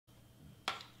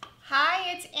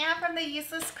it's Anne from The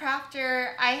Useless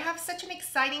Crafter. I have such an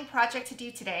exciting project to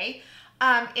do today.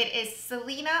 It is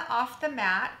Selena off the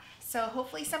mat. So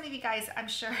hopefully some of you guys, I'm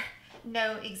sure,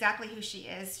 know exactly who she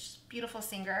is. She's a beautiful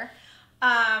singer.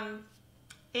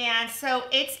 And so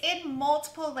it's in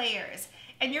multiple layers.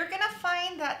 And you're gonna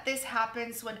find that this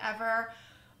happens whenever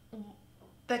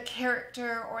the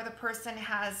character or the person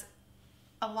has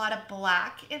a lot of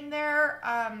black in their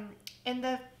in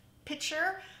the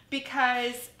picture,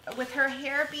 because with her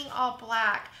hair being all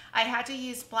black, I had to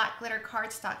use black glitter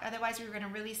cardstock, otherwise we were going to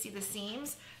really see the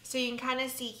seams. So you can kind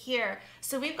of see here.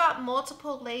 So we've got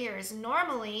multiple layers.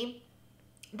 Normally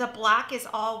the black is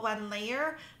all one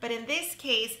layer, but in this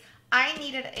case I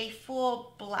needed a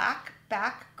full black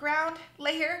background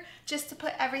layer just to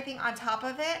put everything on top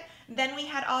of it. Then we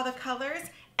had all the colors,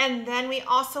 and then we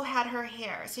also had her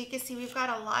hair. So you can see we've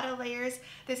got a lot of layers.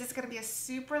 This is gonna be a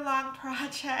super long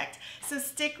project, so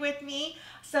stick with me.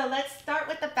 So let's start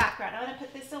with the background. I'm gonna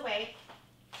put this away.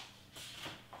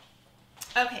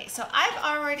 Okay, so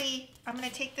I'm gonna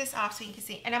take this off so you can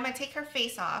see, and I'm gonna take her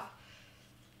face off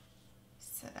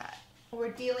so that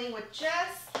we're dealing with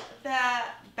just the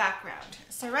background.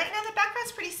 So right now the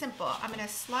background's pretty simple. I'm gonna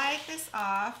slide this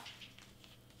off.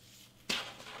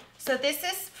 So this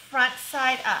is front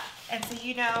side up, and so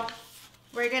you know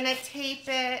we're gonna tape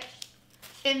it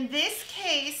in this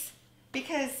case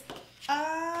because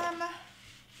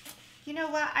you know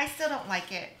what, I still don't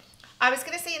like it. I was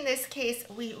gonna say in this case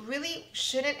we really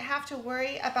shouldn't have to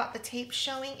worry about the tape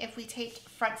showing if we taped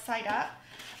front side up,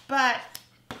 but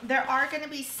there are gonna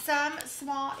be some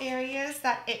small areas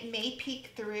that it may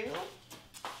peek through,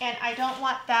 and I don't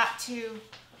want that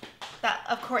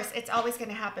of course it's always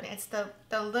gonna happen. It's the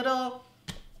little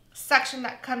section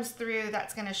that comes through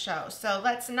that's gonna show. So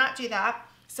let's not do that.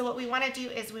 So what we wanna do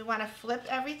is we wanna flip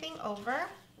everything over.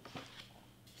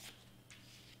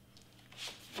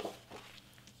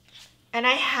 And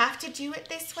I have to do it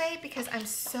this way because I'm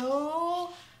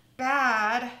so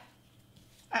bad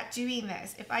at doing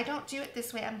this. If I don't do it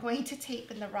this way, I'm going to tape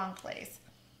in the wrong place.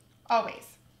 Always.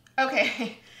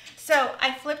 Okay, so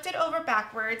I flipped it over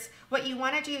backwards. What you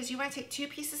want to do is you want to take 2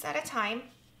 pieces at a time,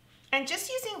 and just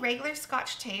using regular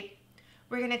Scotch tape,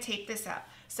 we're going to tape this up.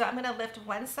 So I'm going to lift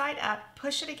one side up,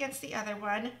 push it against the other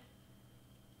one,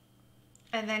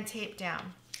 and then tape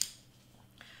down.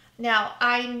 Now,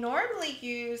 I normally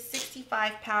use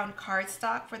 65-pound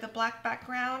cardstock for the black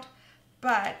background,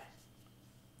 but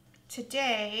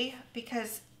today,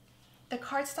 because the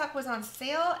cardstock was on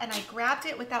sale and I grabbed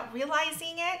it without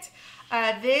realizing it,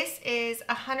 this is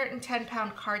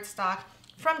 110-pound cardstock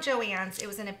from Joann's. It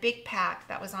was in a big pack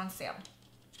that was on sale.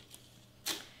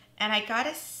 And I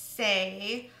gotta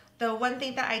say, the one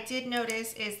thing that I did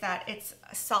notice is that it's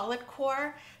a solid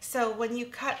core. So when you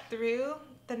cut through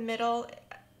the middle,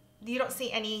 you don't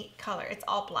see any color. It's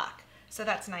all black. So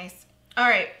that's nice. All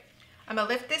right, I'm gonna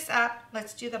lift this up.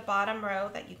 Let's do the bottom row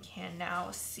that you can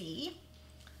now see.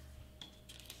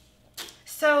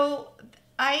 So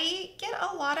I get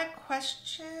a lot of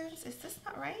questions. Is this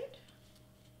not right?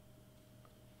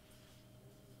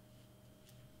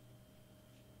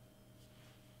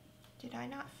 Did I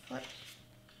not flip?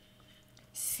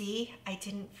 See, I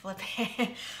didn't flip it.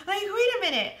 Like, wait a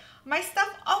minute. My stuff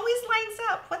always lines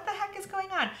up. What the heck is going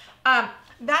on?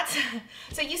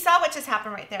 So you saw what just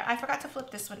happened right there. I forgot to flip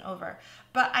this one over.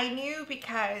 But I knew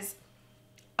because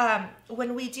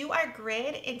when we do our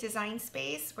grid in Design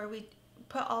Space, where we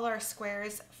put all our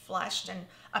squares flushed and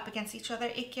up against each other,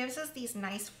 it gives us these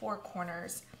nice 4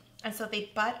 corners. And so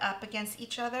they butt up against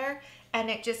each other, and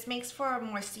it just makes for a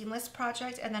more seamless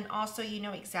project. And then also you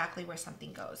know exactly where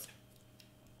something goes.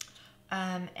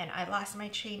 And I lost my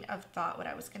train of thought, what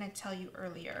I was going to tell you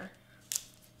earlier.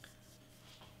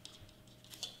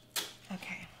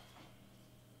 Okay.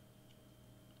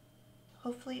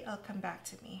 Hopefully it'll come back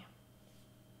to me.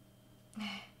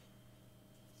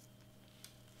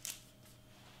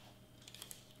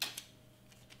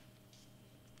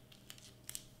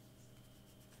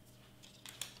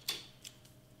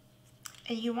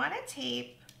 And you want to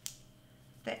tape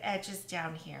the edges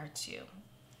down here too,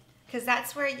 because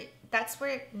that's where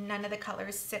none of the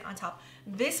colors sit on top.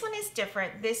 This one is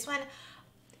different. This one,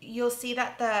 you'll see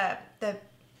that the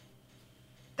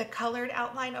colored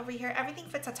outline over here, everything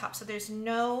fits on top. So there's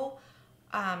no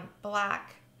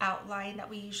black outline that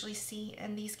we usually see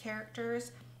in these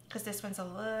characters, because this one's a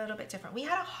little bit different. We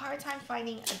had a hard time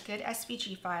finding a good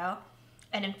SVG file.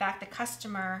 And in fact, the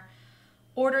customer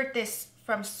ordered this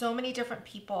from so many different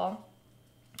people,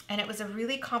 and it was a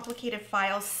really complicated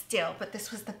file still, but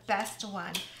this was the best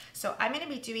one. So I'm going to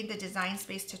be doing the Design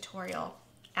Space tutorial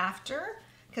after,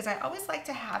 because I always like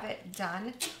to have it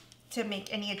done to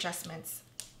make any adjustments.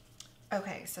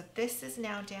 Okay, so this is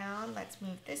now down. Let's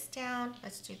move this down.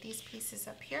 Let's do these pieces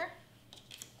up here.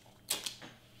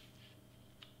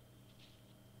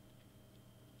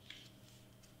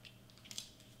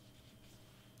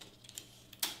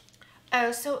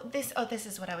 Oh, so this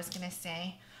is what I was gonna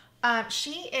say.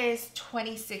 She is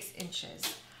 26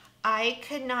 inches. I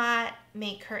could not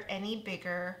make her any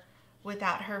bigger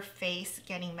without her face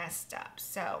getting messed up.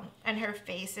 So, and her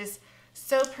face is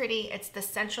so pretty. It's the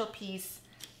central piece.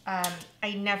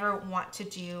 I never want to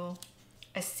do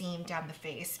a seam down the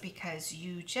face because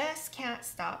you just can't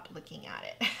stop looking at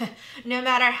it. No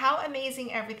matter how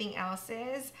amazing everything else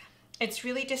is, it's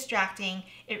really distracting.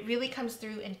 It really comes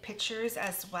through in pictures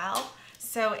as well.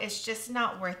 So it's just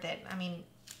not worth it. I mean,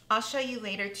 I'll show you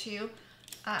later too.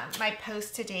 My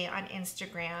post today on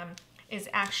Instagram is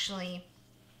actually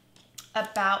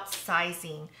about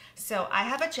sizing. So I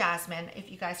have a jasmine,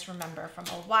 if you guys remember from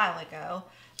a while ago,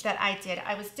 that I did.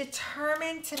 I was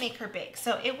determined to make her big.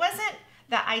 So it wasn't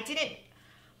that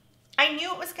I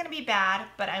knew it was gonna be bad,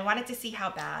 but I wanted to see how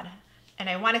bad, and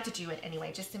I wanted to do it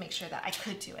anyway, just to make sure that I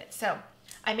could do it. So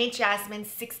I made Jasmine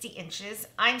 60 inches.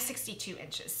 I'm 62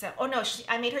 inches. So, oh no,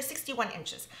 I made her 61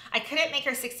 inches. I couldn't make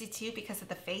her 62 because of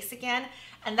the face again,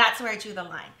 and that's where I drew the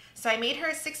line. So I made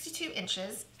her 62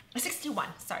 inches, 61,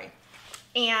 sorry.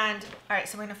 And, all right,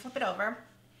 so we're gonna flip it over.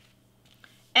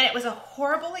 And it was a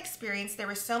horrible experience. There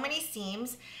were so many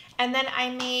seams. And then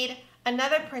I made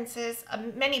another princess,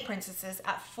 many princesses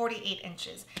at 48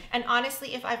 inches. And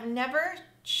honestly, if I've never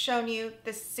shown you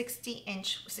the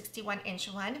 61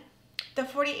 inch one, the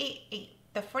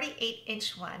 48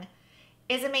 inch one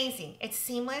is amazing. It's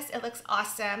seamless, it looks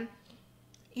awesome.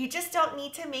 You just don't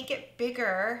need to make it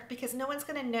bigger because no one's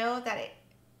gonna know that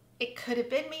it could have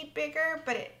been made bigger,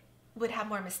 but it would have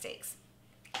more mistakes.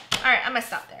 All right, I'm gonna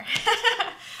stop there.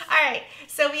 All right,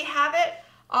 so we have it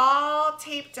all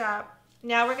taped up.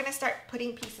 Now we're gonna start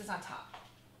putting pieces on top.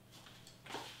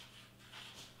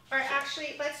 Or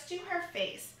actually, let's do her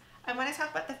face. I wanna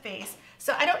talk about the face.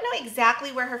 So I don't know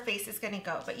exactly where her face is gonna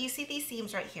go, but you see these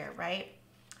seams right here, right?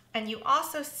 And you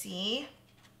also see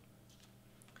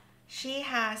she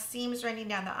has seams running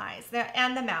down the eyes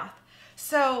and the mouth.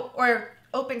 So, or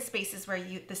open spaces where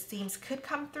the seams could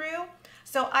come through.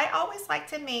 So I always like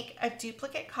to make a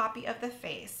duplicate copy of the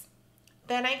face.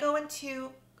 Then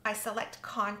I select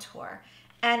contour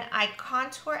and I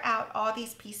contour out all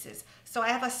these pieces. So I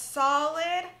have a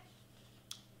solid,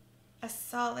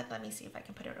 let me see if I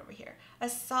can put it over here, a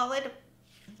solid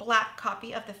black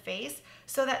copy of the face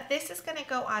so that this is gonna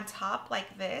go on top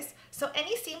like this. So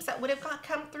any seams that would have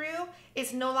come through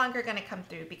is no longer gonna come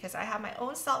through because I have my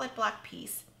own solid black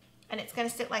piece and it's gonna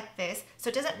sit like this. So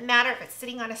it doesn't matter if it's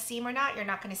sitting on a seam or not, you're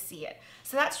not gonna see it.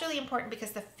 So that's really important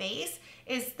because the face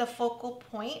is the focal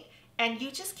point and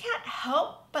you just can't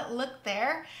help but look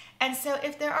there. And so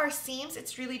if there are seams,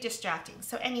 it's really distracting.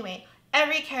 So anyway,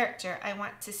 every character, I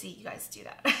want to see you guys do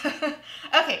that.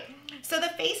 Okay, so the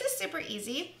face is super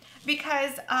easy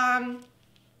because a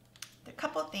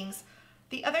couple of things.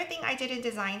 The other thing I did in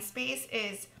Design Space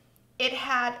is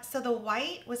so the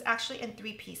white was actually in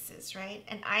 3 pieces, right?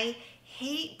 And I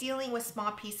hate dealing with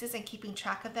small pieces and keeping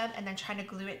track of them and then trying to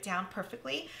glue it down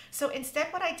perfectly. So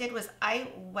instead what I did was I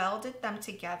welded them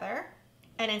together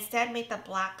and instead made the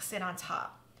black sit on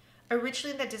top.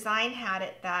 Originally the design had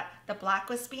it that the black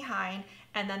was behind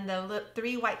and then the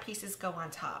 3 white pieces go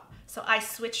on top. So I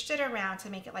switched it around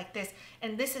to make it like this.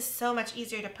 And this is so much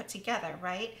easier to put together,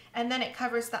 right? And then it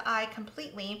covers the eye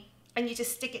completely and you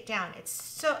just stick it down. It's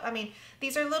so, I mean,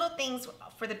 these are little things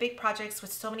for the big projects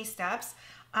with so many steps.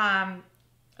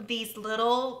 These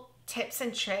little tips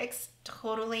and tricks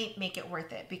totally make it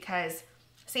worth it because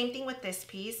same thing with this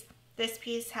piece. This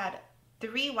piece had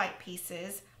 3 white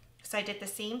pieces. So I did the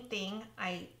same thing.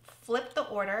 I flipped the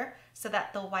order so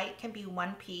that the white can be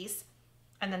 1 piece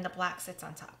and then the black sits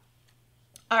on top.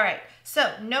 All right,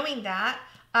 so knowing that,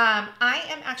 I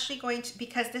am actually going to,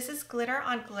 because this is glitter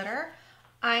on glitter,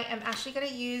 I am actually gonna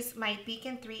use my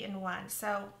Beacon 3-in-1.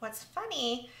 So what's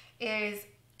funny is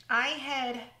I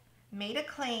had made a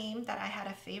claim that I had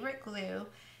a favorite glue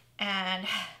and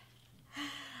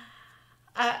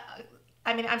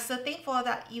I mean, I'm so thankful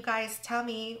that you guys tell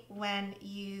me when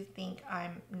you think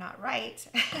I'm not right.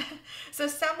 So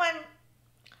someone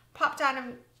popped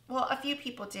on, well, a few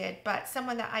people did, but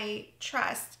someone that I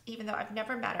trust, even though I've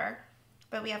never met her,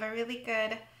 but we have a really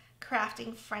good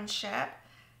crafting friendship.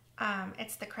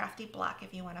 It's the Crafty Block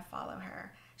if you want to follow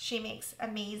her. She makes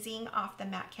amazing off the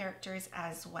mat characters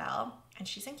as well. And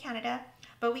she's in Canada,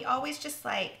 but we always just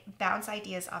like bounce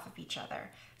ideas off of each other.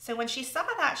 So when she saw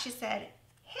that, she said,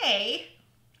 hey,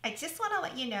 I just want to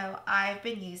let you know I've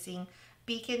been using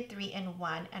Beacon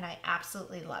 3-in-1 and I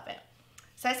absolutely love it.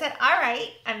 So I said, all right,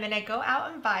 I'm going to go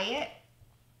out and buy it.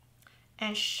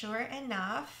 And sure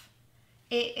enough,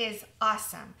 it is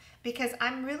awesome because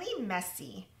I'm really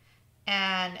messy.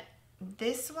 And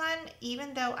this one,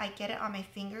 even though I get it on my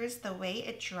fingers, the way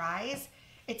it dries,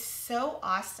 it's so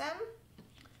awesome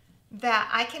that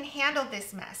I can handle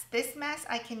this mess. This mess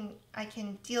I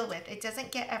can deal with. It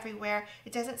doesn't get everywhere.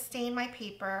 It doesn't stain my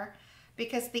paper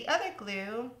because the other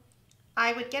glue,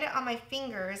 I would get it on my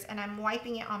fingers and I'm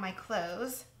wiping it on my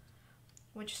clothes,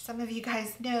 which some of you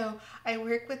guys know I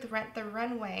work with Rent the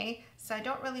Runway, so I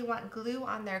don't really want glue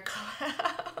on their clothes.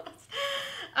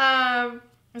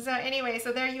 So anyway,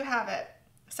 so there you have it.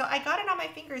 So I got it on my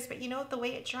fingers, but you know, the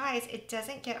way it dries, it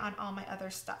doesn't get on all my other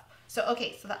stuff. So,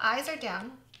 okay, so the eyes are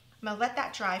down. I'm gonna let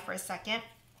that dry for a second.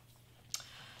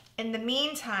 In the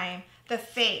meantime, the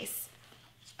face.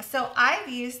 So I've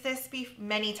used this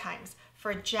many times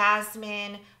for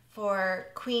Jasmine, for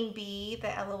Queen Bee,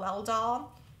 the LOL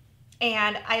doll.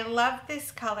 And I love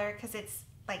this color because it's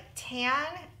like tan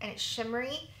and it's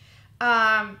shimmery.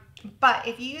 But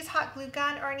if you use hot glue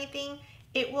gun or anything,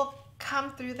 it will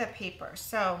come through the paper.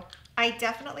 So I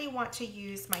definitely want to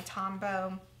use my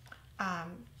Tombow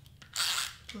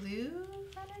glue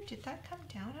runner. Did that come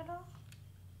down at all?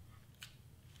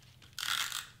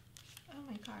 Oh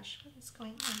my gosh, what is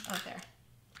going on? Oh, there.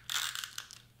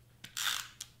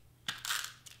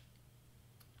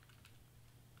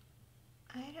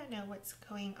 I don't know what's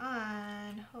going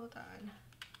on. Hold on.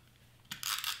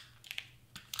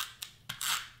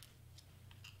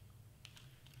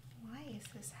 Why is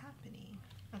this happening?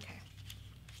 Okay.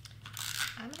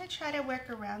 I'm going to try to work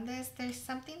around this. There's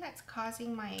something that's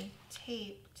causing my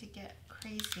tape to get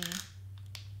crazy.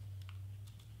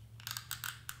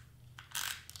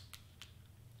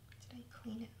 Did I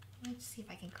clean it? Let's see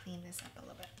if I can clean this up a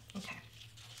little bit. Okay.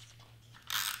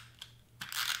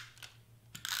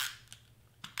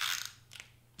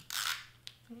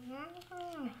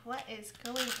 What is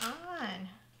going on?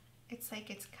 It's like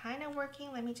it's kind of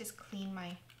working. Let me just clean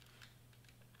my...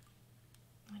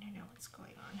 I don't know what's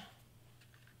going on.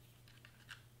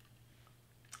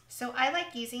 So I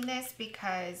like using this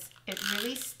because it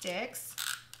really sticks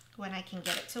when I can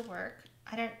get it to work.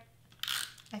 I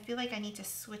feel like I need to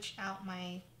switch out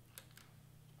my...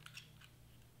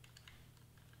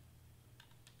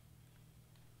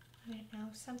 I don't know,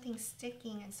 something's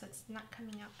sticking and so it's not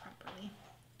coming out properly.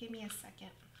 Give me a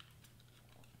second.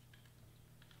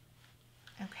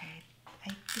 Okay, I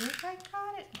think I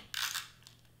got it.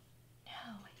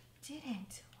 No, I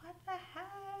didn't. What the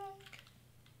heck?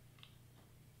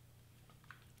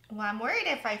 Well, I'm worried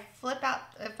if I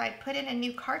if I put in a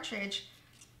new cartridge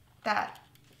that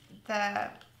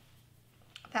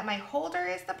my holder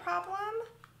is the problem,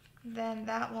 then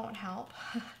that won't help.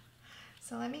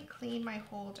 So let me clean my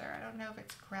holder. I don't know if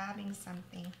it's grabbing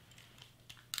something.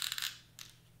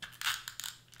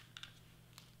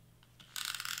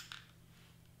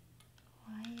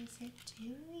 Why is it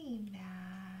doing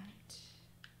that?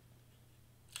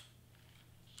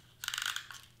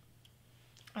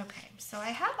 Okay, so I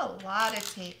have a lot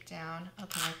of tape down.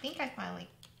 Okay, I think I finally,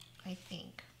 no,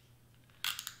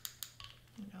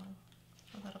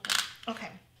 a little bit. Okay,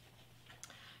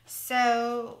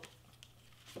 so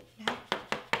now, I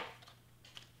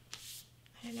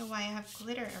don't know why I have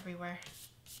glitter everywhere.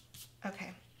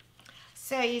 Okay,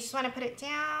 so you just want to put it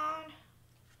down.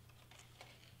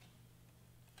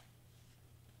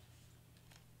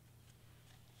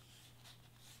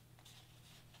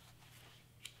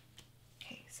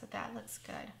 Okay, so that looks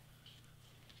good.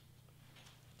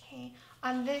 Okay,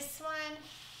 on this one,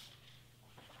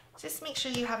 just make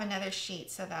sure you have another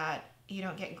sheet so that you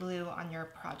don't get glue on your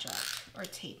project or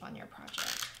tape on your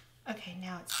project. Okay,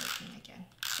 now it's working again.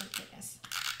 Thank goodness.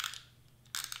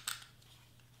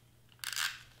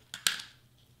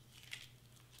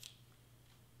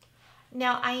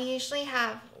 Now I usually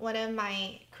have one of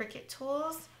my Cricut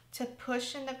tools to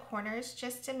push in the corners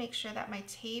just to make sure that my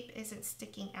tape isn't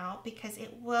sticking out, because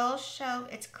it will show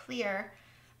it's clear,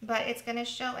 but it's going to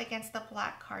show against the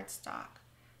black cardstock.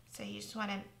 So you just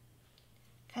want to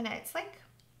kind of, it's like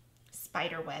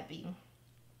spider webbing.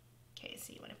 Okay,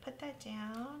 so you want to put that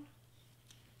down.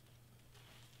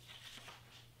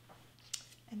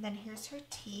 And then here's her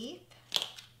teeth.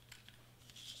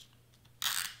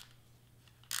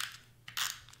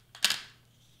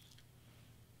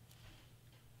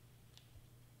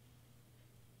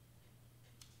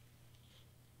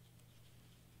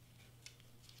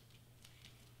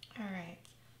 All right,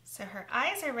 so her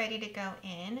eyes are ready to go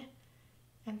in.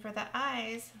 And for the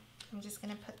eyes, I'm just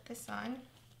gonna put this on.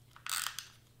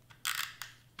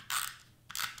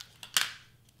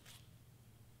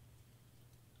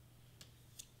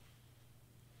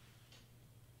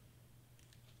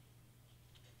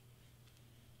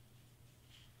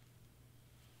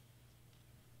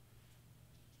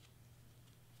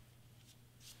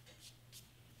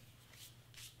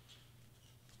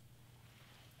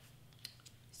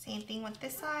 Same thing with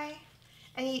this eye.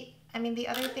 And I mean, the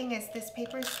other thing is this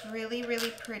paper is really,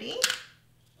 really pretty,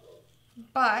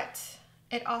 but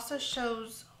it also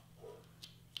shows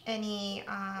any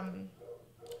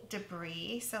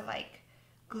debris, so like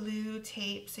glue,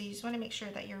 tape, so you just want to make sure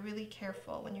that you're really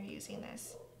careful when you're using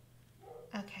this.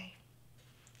 Okay,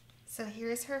 so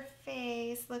here's her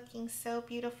face looking so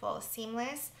beautiful,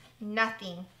 seamless,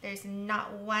 nothing. There's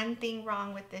not one thing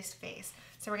wrong with this face.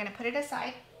 So we're going to put it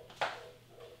aside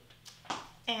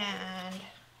and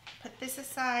put this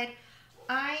aside.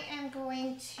 I am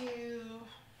going to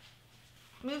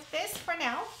move this for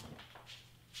now.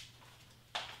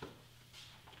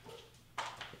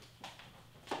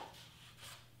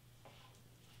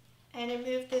 And I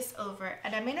move this over,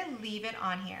 and I'm gonna leave it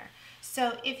on here.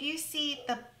 So if you see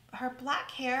her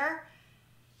black hair,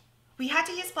 we had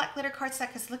to use black glitter cardstock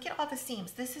because look at all the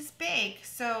seams. This is big,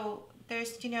 so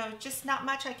there's, you know, just not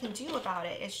much I can do about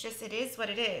it. It's just, it is what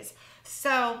it is.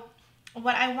 So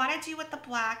what I want to do with the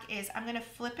black is I'm going to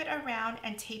flip it around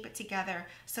and tape it together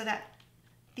so that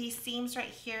these seams right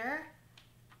here,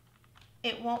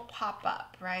 it won't pop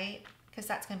up, right? Because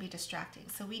that's going to be distracting.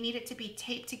 So we need it to be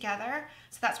taped together.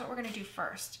 So that's what we're going to do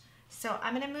first. So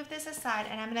I'm going to move this aside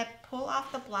and I'm going to pull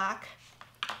off the black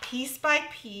piece by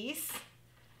piece.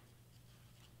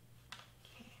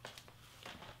 Okay.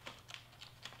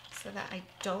 So that I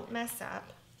don't mess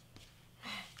up.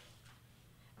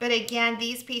 But again,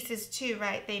 these pieces too,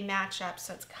 right? They match up,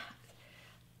 so it's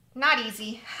not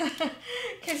easy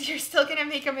because you're still gonna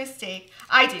make a mistake.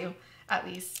 I do, at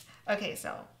least. Okay,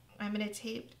 so I'm gonna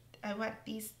tape. I want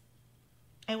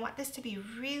this to be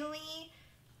really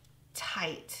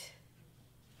tight.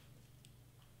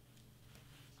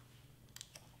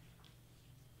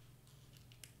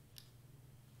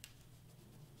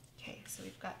 Okay, so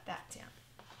we've got that down.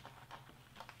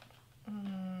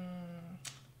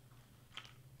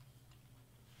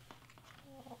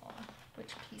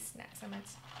 Which piece next?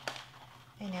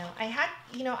 I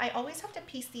know. I always have to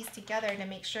piece these together to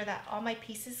make sure that all my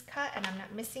pieces cut and I'm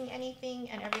not missing anything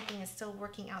and everything is still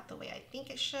working out the way I think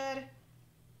it should.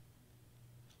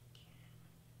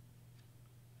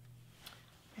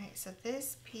 All right, so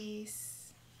this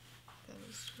piece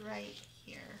goes right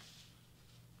here.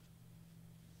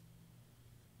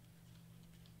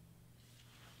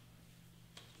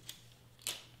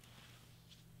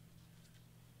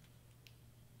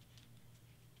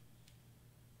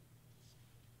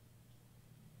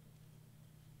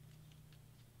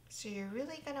 So you're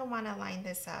really going to want to line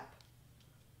this up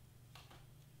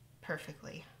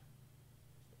perfectly.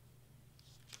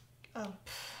 Oh,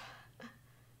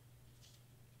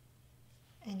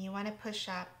 and you want to push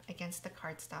up against the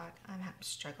cardstock. I'm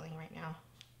struggling right now.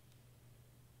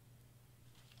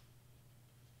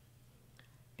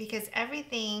 Because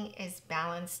everything is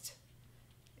balanced,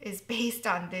 is based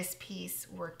on this piece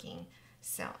working.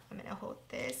 So I'm going to hold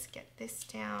this, get this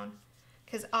down,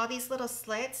 because all these little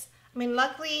slits, I mean,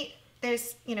 luckily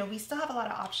there's, we still have a lot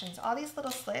of options. All these little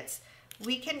slits,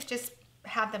 we can just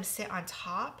have them sit on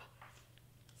top,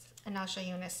 and I'll show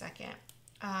you in a second.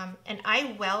 And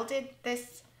I welded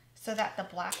this so that the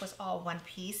black was all one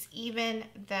piece, even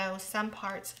though some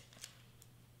parts,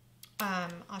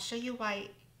 I'll show you why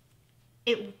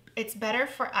it's better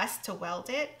for us to weld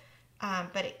it,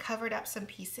 but it covered up some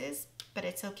pieces, but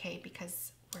it's okay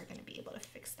because we're gonna be able to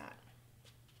fix that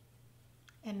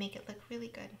and make it look really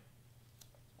good.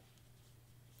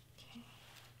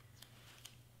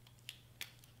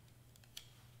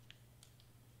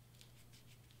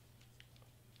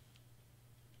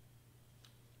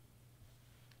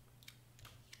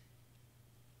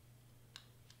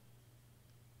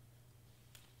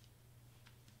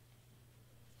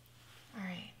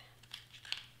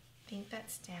 I think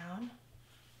that's down.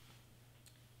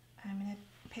 I'm going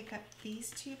to pick up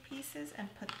these two pieces and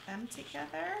put them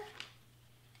together.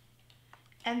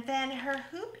 And then her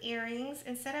hoop earrings,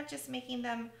 instead of just making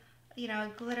them,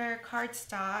 glitter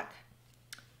cardstock,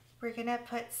 we're going to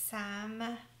put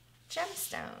some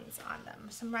gemstones on them,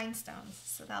 some rhinestones.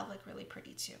 So that'll look really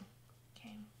pretty too.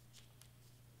 Okay.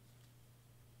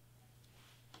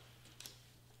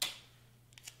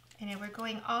 And we're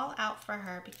going all out for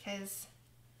her because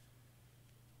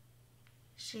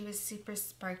she was super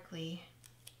sparkly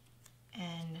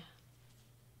and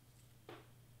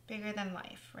bigger than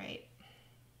life, right?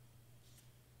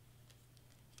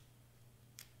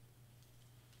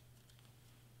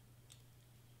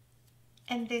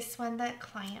 And this one, the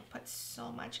client put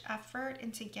so much effort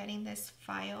into getting this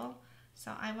file,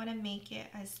 so I want to make it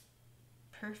as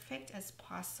perfect as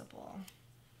possible.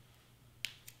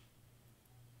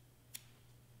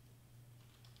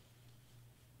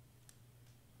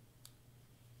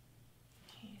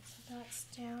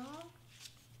 next down.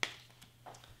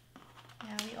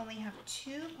 Now we only have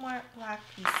 2 more black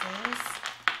pieces.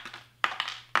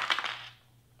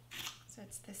 So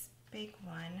it's this big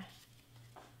one.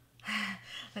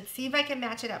 Let's see if I can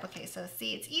match it up. Okay, so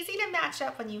see, it's easy to match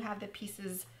up when you have the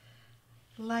pieces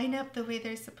line up the way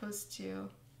they're supposed to.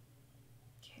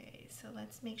 Okay, so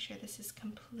let's make sure this is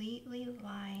completely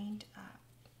lined up.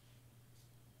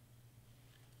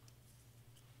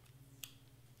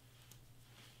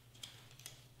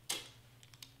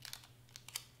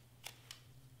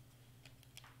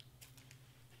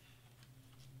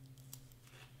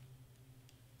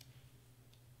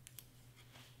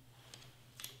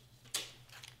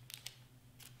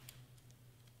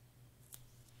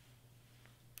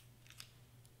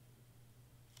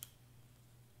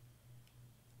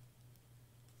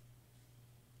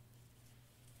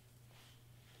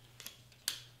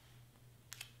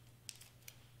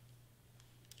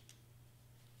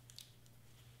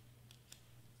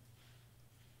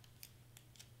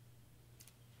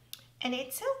 And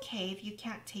it's okay if you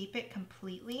can't tape it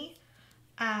completely,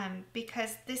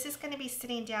 because this is going to be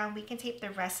sitting down. We can tape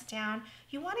the rest down.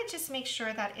 You want to just make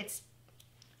sure that it's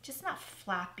just not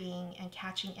flapping and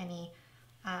catching any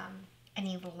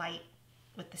light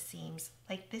with the seams.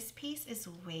 Like this piece is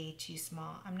way too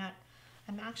small. I'm gonna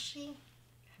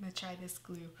try this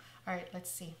glue. All right, let's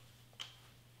see.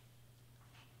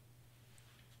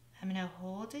 I'm gonna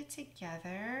hold it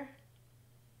together.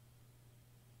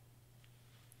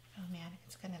 Oh man,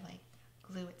 it's gonna like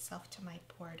glue itself to my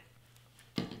board.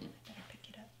 I better pick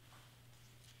it up.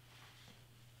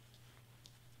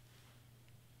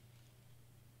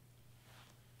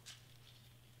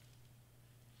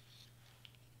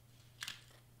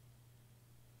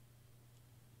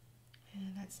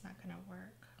 And that's not gonna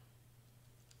work.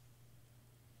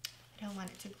 I don't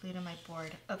want it to glue to my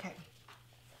board. Okay,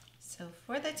 so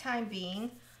for the time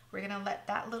being, we're gonna let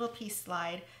that little piece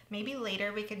slide. Maybe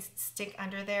later we can stick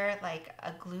under there like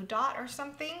a glue dot or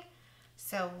something.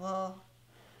 So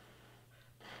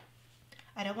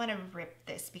I don't wanna rip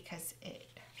this because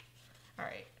all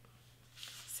right.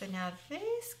 So now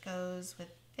this goes with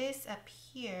this up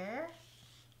here.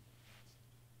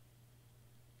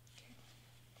 Okay.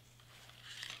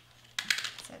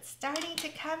 So it's starting to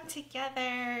come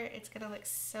together. It's gonna look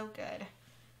so good.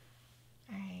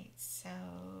 All right, so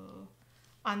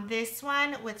on this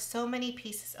one with so many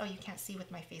pieces, oh, you can't see with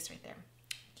my face right there.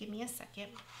 Give me a second.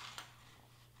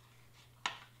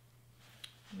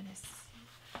 I'm gonna see.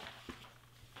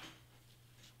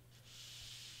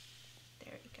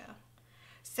 There we go.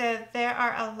 So there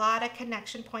are a lot of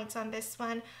connection points on this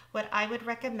one. What I would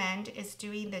recommend is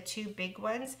doing the 2 big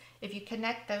ones. If you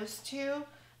connect those 2,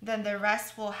 then the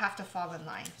rest will have to fall in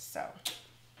line. So.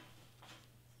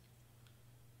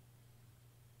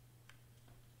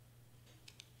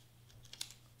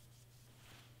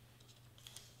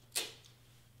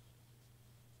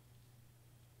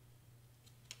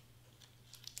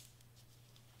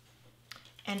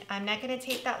 And I'm not going to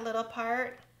tape that little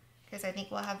part because I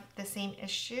think we'll have the same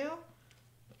issue,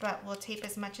 but we'll tape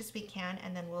as much as we can,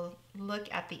 and then we'll look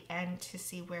at the end to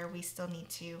see where we still need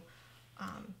to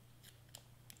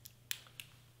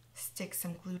stick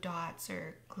some glue dots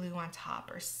or glue on top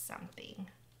or something.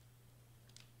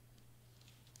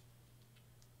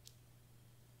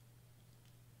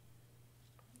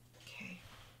 Okay,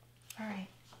 all right,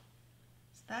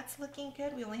 so that's looking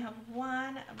good. We only have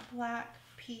 1 black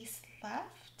piece left.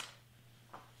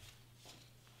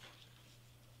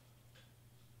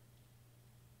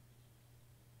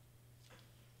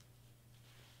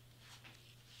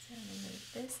 So I'm gonna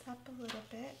move this up a little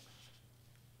bit.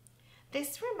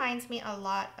 This reminds me a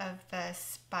lot of the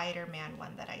Spider-Man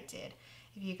one that I did.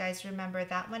 If you guys remember,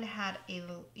 that one had a,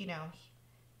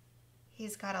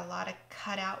 he's got a lot of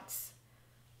cutouts.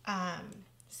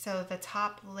 So the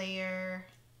top layer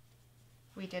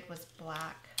we did was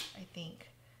black, I think,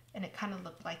 and it kind of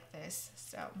looked like this.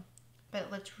 So, but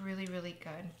it looked really, really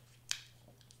good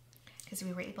because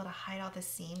we were able to hide all the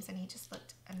seams, and he just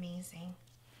looked amazing.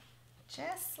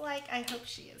 Just like I hope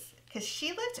she is, because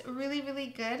she looked really, really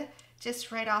good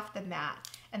just right off the mat,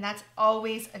 and that's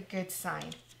always a good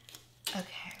sign.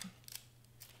 Okay.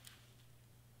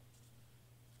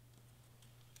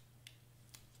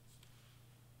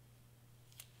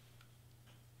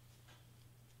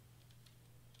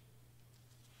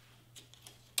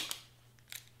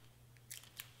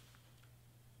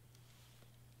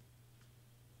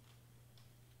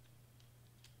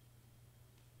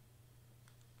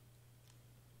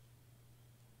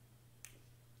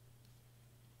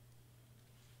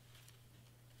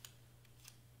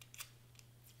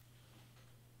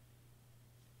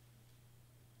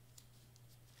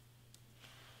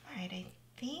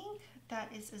 think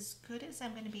that is as good as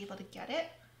I'm going to be able to get it.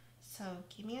 So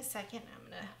give me a second. I'm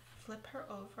going to flip her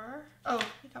over. Oh,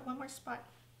 we got one more spot.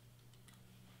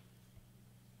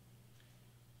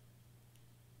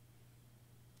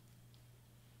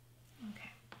 Okay.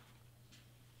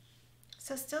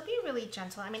 So still be really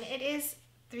gentle. I mean, it is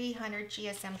 300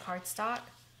 GSM cardstock,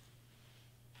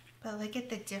 but look at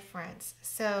the difference.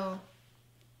 So,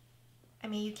 I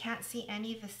mean, you can't see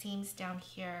any of the seams down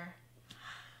here.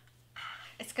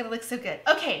 It's gonna look so good.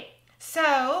 Okay,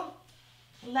 so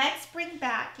let's bring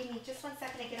back, give me just 1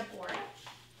 second to get a board.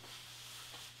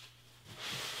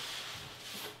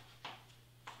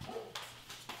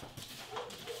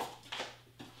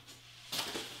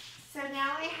 So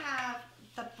now I have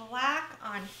the black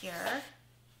on here.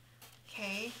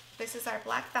 Okay, this is our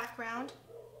black background.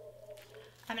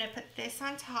 I'm gonna put this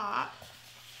on top.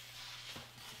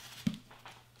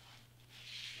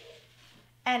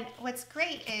 And what's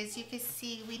great is you can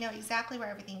see, we know exactly where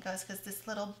everything goes because this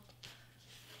little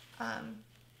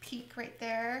peak right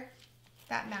there,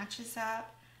 that matches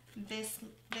up. This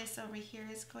over here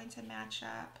is going to match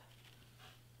up.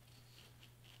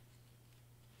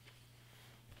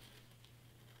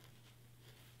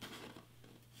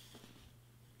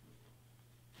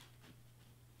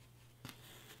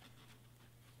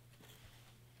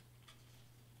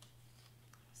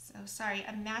 So sorry,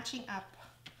 I'm matching up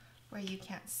where you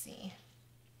can't see.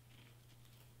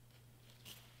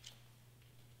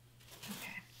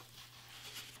 Okay.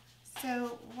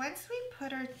 So once we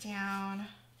put her down,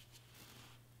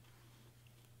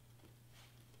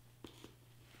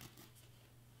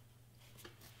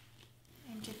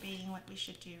 I'm debating what we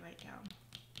should do right now.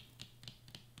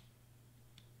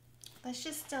 Let's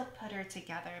just still put her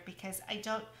together because I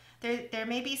don't, there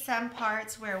may be some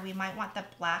parts where we might want the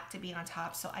black to be on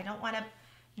top, so I don't want to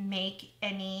make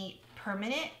any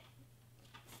permanent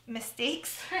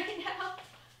mistakes right now.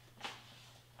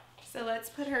 So let's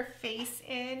put her face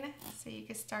in so you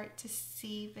can start to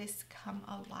see this come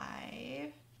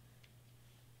alive.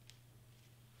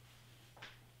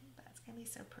 That's gonna be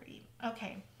so pretty.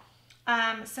 Okay,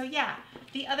 so yeah,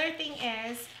 the other thing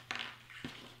is,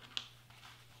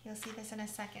 you'll see this in a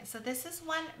second. So this is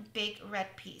one big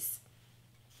red piece.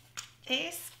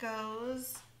 This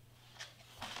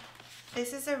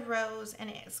is a rose and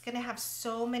it's gonna have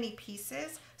so many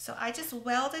pieces. So I just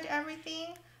welded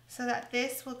everything so that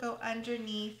this will go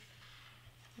underneath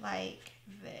like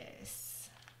this.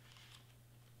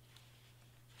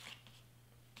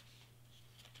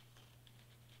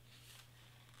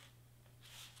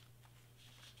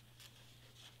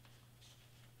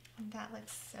 And that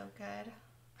looks so good.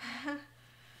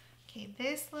 Okay,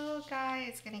 this little guy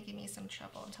is gonna give me some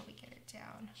trouble until we get it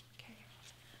down. Okay.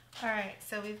 All right,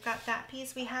 so we've got that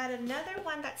piece. We had another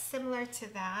one that's similar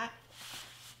to that.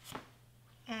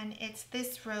 And it's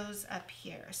this rose up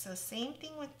here. So same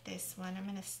thing with this one. I'm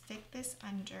gonna stick this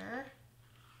under.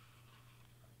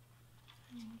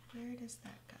 And where does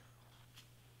that go?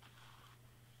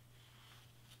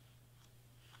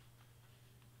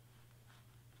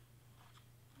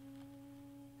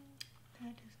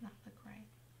 That does not look right.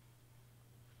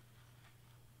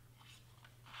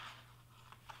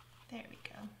 There we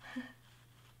go.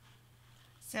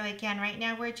 So again, right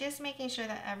now we're just making sure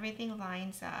that everything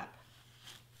lines up.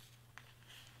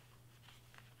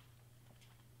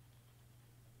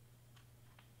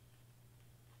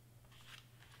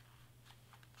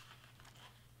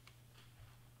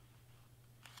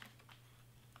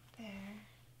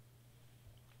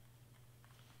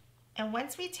 And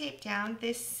once we tape down,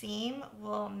 this seam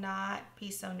will not be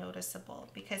so noticeable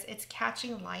because it's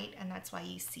catching light and that's why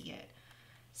you see it.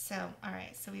 So, all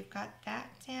right, so we've got that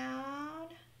down,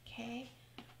 okay.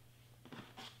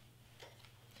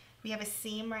 We have a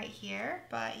seam right here,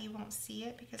 but you won't see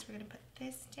it because we're gonna put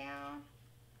this down.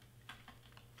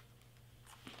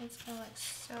 It's gonna look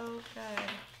so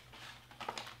good.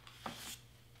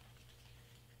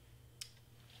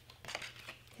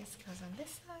 This goes on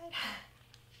this side.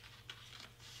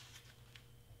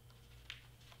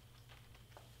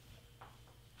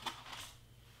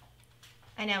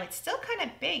 I know it's still kind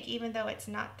of big even though it's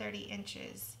not 30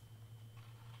 inches.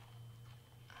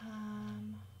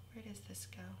 Where does this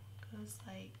go? It goes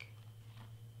like,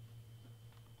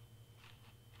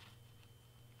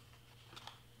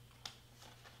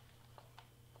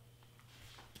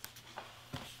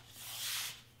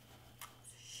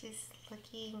 she's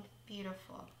looking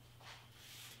beautiful.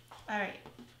 All right,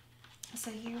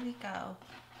 so here we go.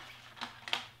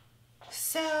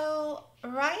 So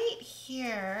right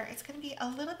here, it's going to be a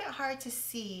little bit hard to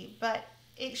see, but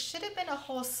it should have been a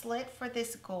whole slit for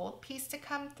this gold piece to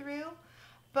come through.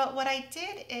 But what I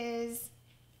did is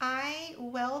I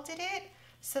welded it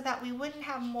so that we wouldn't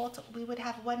have we would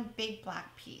have one big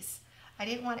black piece. I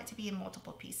didn't want it to be in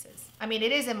multiple pieces. I mean,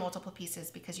 it is in multiple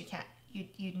pieces because you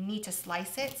need to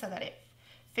slice it so that it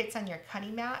fits on your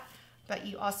cutting mat, but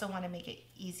you also want to make it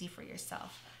easy for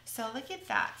yourself. So look at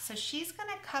that. So she's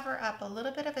gonna cover up a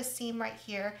little bit of a seam right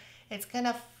here.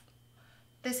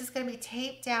 This is gonna be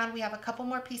taped down. We have a couple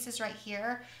more pieces right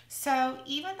here. So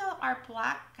even though our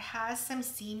black has some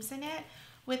seams in it,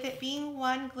 with it being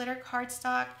one glitter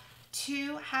cardstock,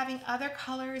 two having other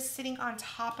colors sitting on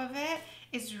top of it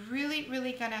is really,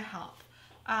 really gonna help.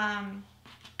 All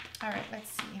right, let's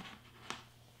see.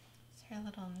 Is her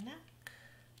little neck?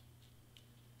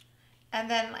 And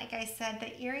then, like I said,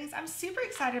 the earrings, I'm super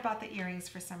excited about the earrings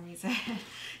for some reason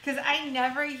because I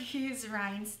never use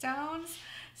rhinestones.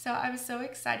 So I'm so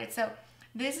excited. So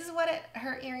this is what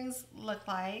her earrings look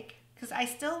like because I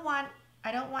don't want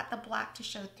the black to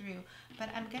show through, but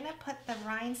I'm gonna put the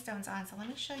rhinestones on. So let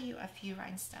me show you a few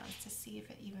rhinestones to see if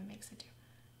it even makes a difference.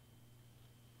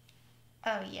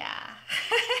 Oh yeah.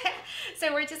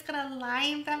 So we're just gonna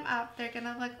line them up. They're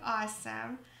gonna look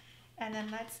awesome. And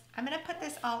then I'm gonna put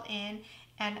this all in,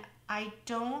 and I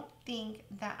don't think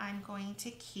that I'm going to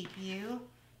keep you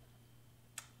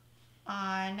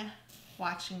on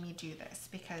watching me do this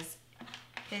because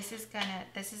this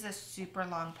is a super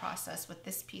long process with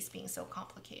this piece being so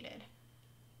complicated.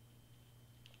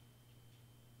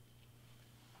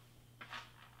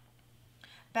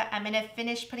 But I'm gonna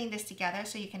finish putting this together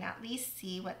so you can at least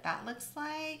see what that looks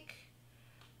like.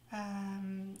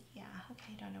 Yeah,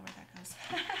 okay, don't know where that goes.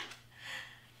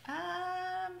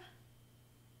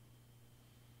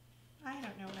 I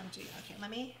don't know what I'm doing. Okay, let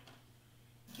me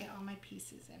get all my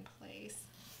pieces in place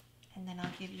and then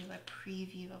I'll give you a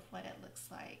preview of what it looks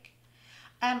like.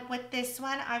 With this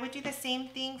one, I would do the same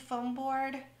thing, foam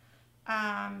board,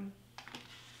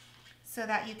 so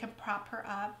that you can prop her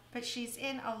up. But she's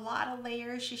in a lot of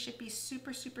layers. She should be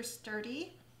super, super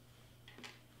sturdy.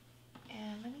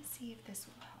 And let me see if this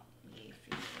will help me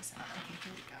figure this out. Okay,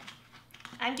 here we go.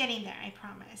 I'm getting there, I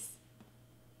promise.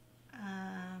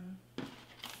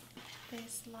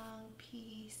 This long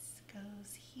piece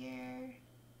goes here,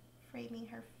 framing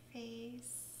her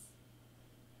face.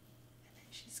 And then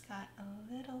she's got a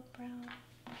little brown.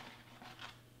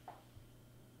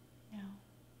 No.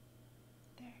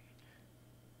 There.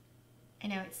 I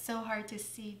know it's so hard to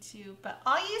see too, but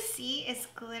all you see is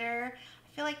glitter.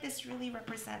 I feel like this really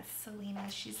represents Selena.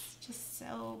 She's just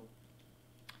so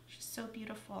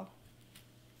beautiful.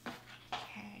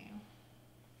 Okay.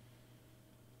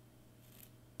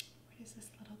 Where does this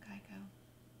little guy go?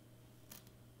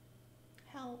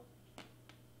 Help.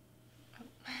 Oh.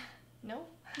 No?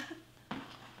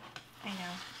 I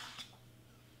know.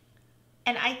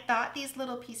 And I thought these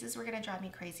little pieces were gonna drive me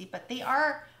crazy, but they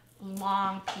are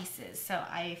long pieces. So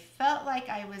I felt like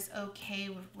I was okay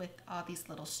with all these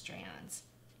little strands.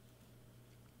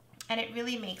 And it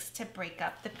really makes to break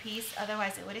up the piece.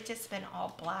 Otherwise it would have just been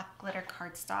all black glitter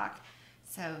cardstock.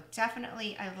 So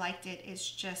definitely I liked it. It's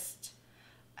just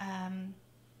a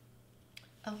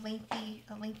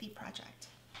lengthy project.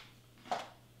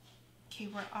 Okay,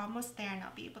 we're almost there and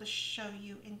I'll be able to show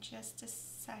you in just a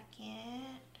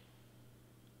second.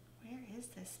 Where is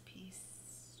this piece?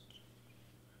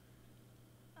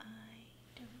 I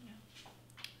don't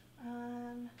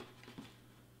know.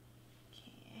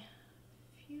 Okay,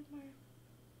 a few more.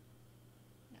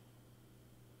 No.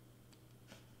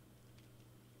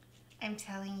 I'm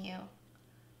telling you,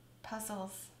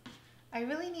 puzzles. I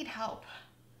really need help.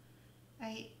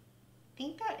 I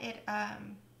think that it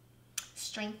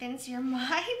strengthens your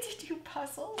mind to do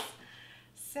puzzles.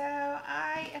 So am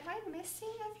I missing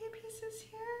a few pieces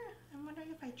here? I'm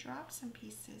wondering if I dropped some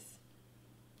pieces.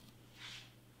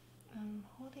 I'm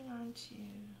holding on to,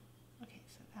 okay,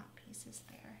 so that piece is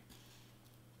there.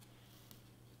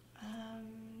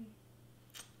 I'm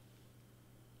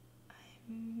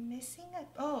missing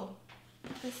oh,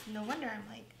 no wonder I'm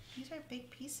like, these are big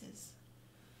pieces.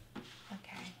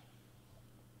 Okay.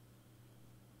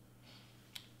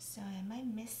 So am I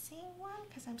missing one?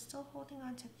 Because I'm still holding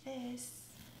on to this.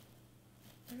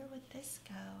 Where would this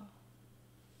go?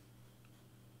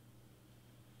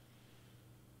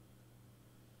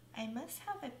 I must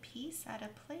have a piece out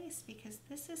of place because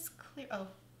this is clear. Oh,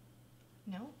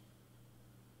 no.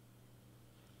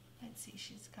 Let's see,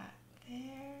 she's got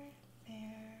there,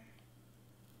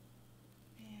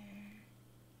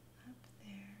 up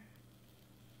there.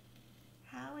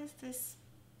 How is this?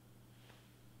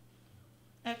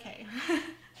 Okay.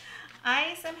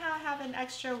 I somehow have an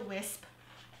extra wisp.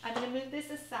 I'm gonna move this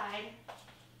aside.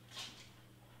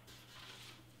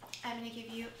 I'm going to give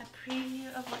you a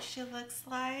preview of what she looks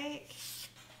like.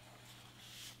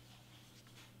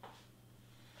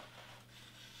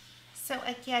 So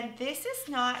again, this is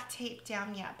not taped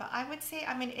down yet, but I would say,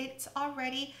 I mean, it's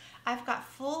already, I've got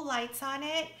full lights on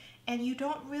it, and you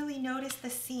don't really notice the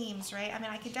seams, right? I mean,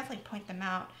 I can definitely point them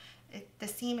out. The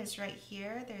seam is right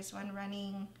here. There's one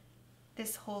running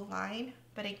this whole line.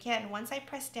 But again, once I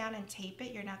press down and tape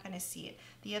it, you're not going to see it.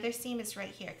 The other seam is right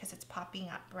here because it's popping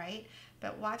up, right?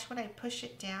 But watch when I push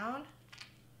it down,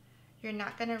 you're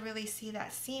not going to really see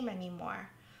that seam anymore.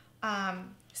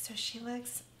 So she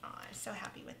looks, oh, I'm so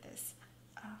happy with this.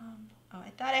 Oh, I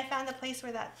thought I found the place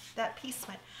where that piece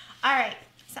went. All right,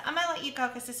 so I'm gonna let you go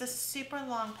because this is a super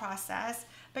long process,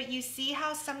 but you see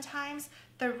how sometimes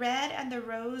the red and the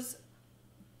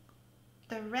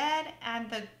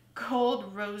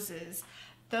gold roses,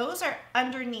 those are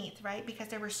underneath, right? Because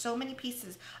there were so many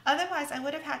pieces. Otherwise, I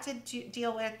would have had to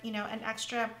deal with, you know, an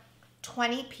extra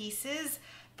 20 pieces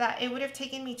that it would have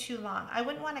taken me too long. I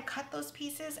wouldn't want to cut those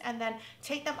pieces and then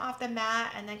take them off the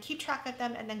mat and then keep track of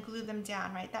them and then glue them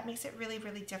down, right? That makes it really,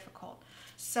 really difficult.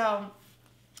 So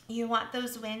you want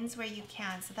those wins where you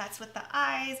can. So that's with the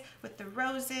eyes, with the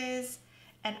roses.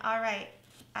 And all right,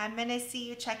 I'm gonna see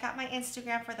you. Check out my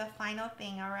Instagram for the final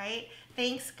thing, all right?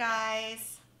 Thanks,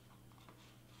 guys.